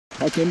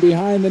Puck in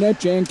behind the net,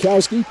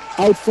 Jankowski.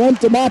 Out front,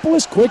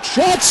 Demopoulos. Quick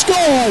shot,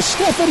 score!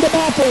 Stefan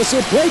Demopoulos.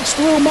 It breaks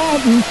through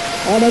Mountain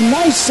on a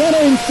nice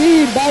centering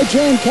feed by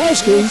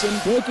Jankowski.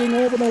 And breaking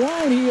over the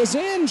line, he is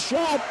in,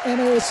 shot, and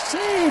a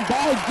save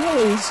by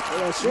Gillies.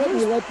 They are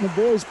certainly letting the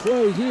boys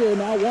play here.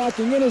 Now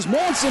walking in is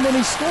Manson, and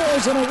he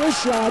scores on a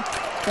wrist shot,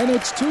 and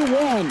it's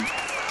 2-1.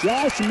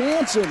 Josh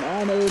Manson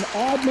on an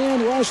odd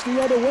man rush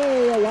the other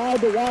way, allowed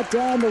to walk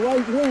down the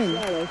right wing.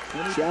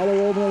 Schaller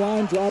over the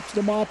line, drops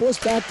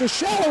Demopoulos, back to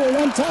Schaller,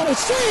 one-timer,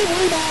 save,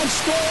 rebound,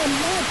 score,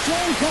 Matt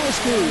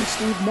Jankowski.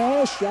 Steve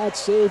Morris, shot,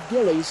 save,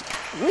 Gillies.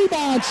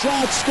 Rebound,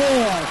 shot,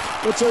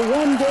 score. It's a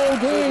one-goal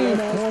game.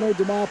 Corner,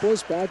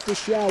 Demopoulos, back to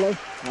Schaller.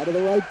 Out of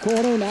the right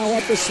corner, now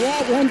up the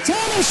slot,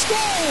 one-timer,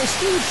 score,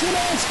 Steve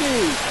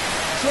Szymanski.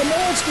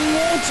 Szymanski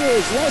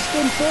answers less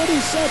than 30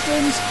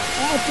 seconds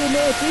after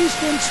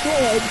Northeastern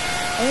scored,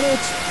 and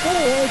it's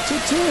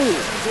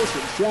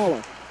 4-2.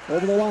 Schaller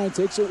over the line,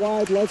 takes it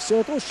wide, left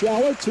circle.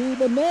 Schaller to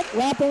the net,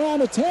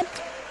 wraparound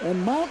attempt,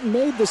 and Mountain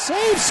made the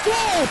save. Score!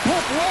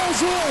 Puck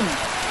rolls in.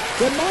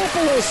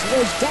 Demopoulos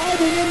was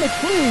diving in the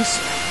crease.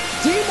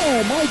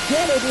 Demo might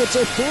get it. It's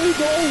a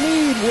 3-goal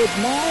lead with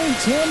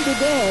 9:10 to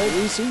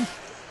go. Easy.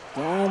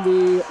 Down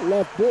the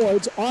left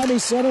boards, Army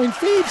centering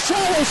feed,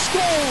 Schaller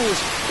scores!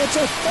 It's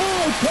a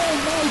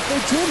 5-point night for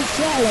Tim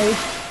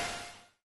Schaller.